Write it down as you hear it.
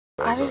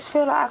I just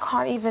feel like I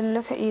can't even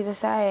look at you the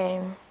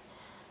same.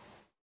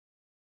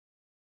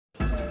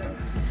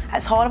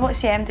 It's horrible to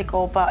see MD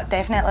go, but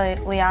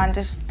definitely Leanne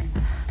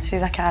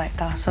she's a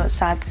character, so it's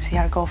sad to see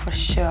her go for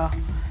sure.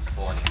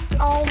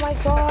 Oh my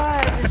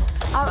God,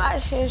 I'm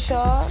actually in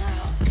shock.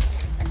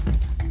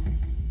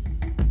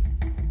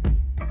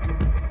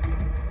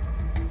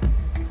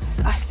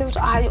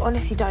 I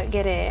honestly don't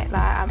get it.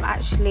 Like, I'm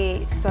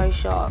actually so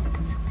shocked.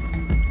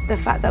 The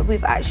fact that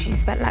we've actually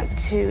spent like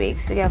 2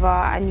 weeks together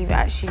and you've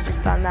actually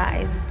just done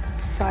that is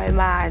so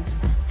mad.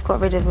 You've got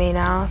rid of me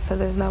now, so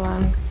there's no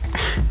one.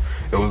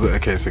 It wasn't a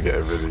case of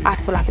getting rid of you. I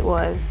feel like it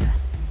was.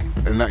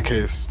 In that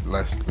case,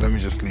 let me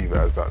just leave it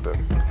as that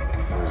then.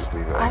 Let me just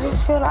leave it as that. I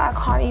just feel like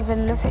I can't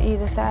even look at you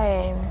the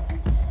same.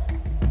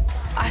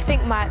 I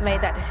think Mike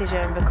made that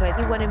decision because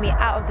he wanted me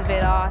out of the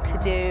villa to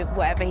do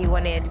whatever he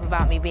wanted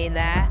without me being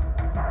there.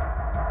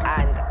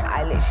 And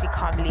I literally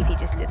can't believe he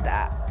just did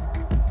that.